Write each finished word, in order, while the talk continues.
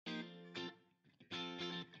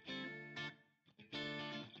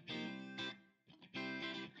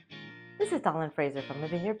This is Dawn Fraser from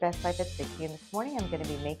Living Your Best Life at 60, and this morning I'm going to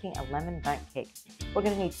be making a lemon bundt cake. We're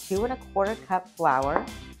going to need 2 1/4 cup flour,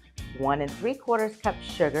 1 3/4 cup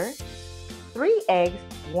sugar, 3 eggs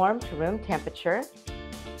warm to room temperature,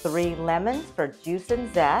 3 lemons for juice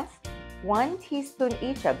and zest, 1 teaspoon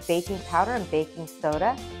each of baking powder and baking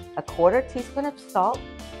soda, a 1/4 teaspoon of salt,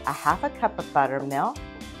 a 1/2 cup of buttermilk,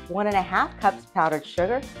 1 1/2 cups powdered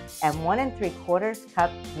sugar, and 1 3/4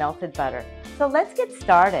 cup melted butter. So let's get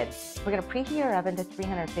started. We're going to preheat our oven to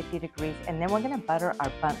 350 degrees, and then we're going to butter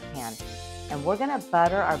our bundt pan. And we're going to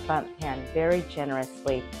butter our bundt pan very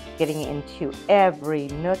generously, getting into every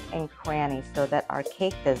nook and cranny so that our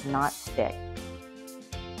cake does not stick.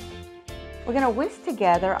 We're going to whisk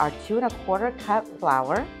together our 2 1/4 cup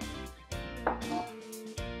flour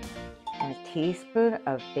and a teaspoon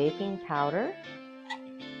of baking powder,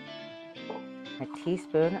 a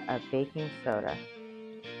teaspoon of baking soda,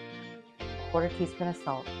 1/4 teaspoon of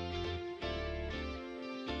salt.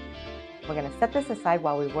 We're going to set this aside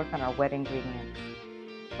while we work on our wet ingredients.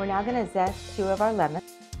 We're now going to zest 2 of our lemons.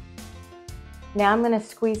 Now I'm going to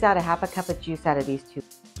squeeze out a 1/2 cup of juice out of these 2.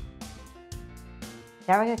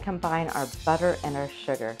 Now we're going to combine our butter and our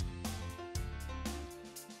sugar.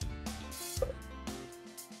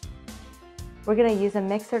 We're going to use a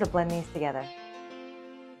mixer to blend these together.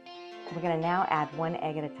 We're going to now add 1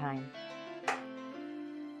 egg at a time.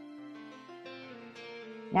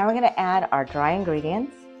 Now we're going to add our dry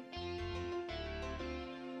ingredients,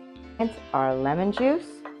 and our lemon juice,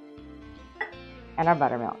 and our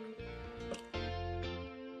buttermilk.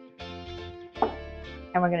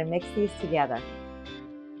 And we're going to mix these together.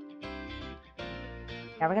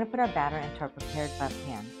 Now we're going to put our batter into our prepared bundt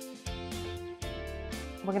pan.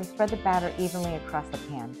 We're going to spread the batter evenly across the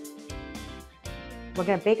pan. We're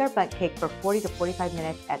going to bake our bundt cake for 40 to 45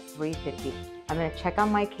 minutes at 350. I'm going to check on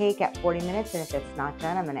my cake at 40 minutes, and if it's not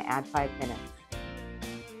done, I'm going to add 5 minutes.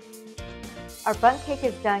 Our bundt cake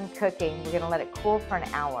is done cooking. We're going to let it cool for an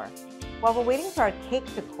hour. While we're waiting for our cake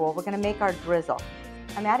to cool, we're going to make our drizzle.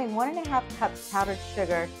 I'm adding 1 1/2 cups powdered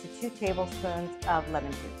sugar to 2 tablespoons of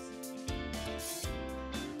lemon juice.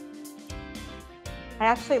 I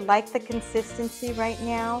actually like the consistency right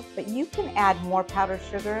now, but you can add more powdered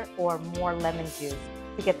sugar or more lemon juice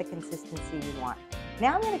to get the consistency you want.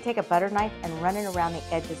 Now I'm going to take a butter knife and run it around the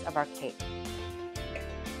edges of our cake.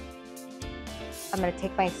 I'm going to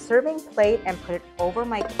take my serving plate and put it over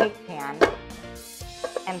my cake pan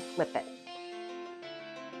and flip it.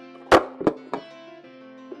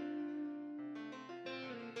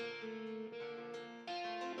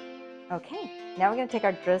 Okay, now we're going to take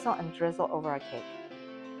our drizzle and drizzle over our cake.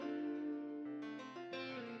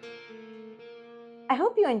 I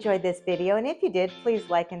hope you enjoyed this video, and if you did, please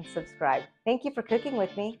like and subscribe. Thank you for cooking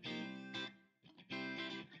with me.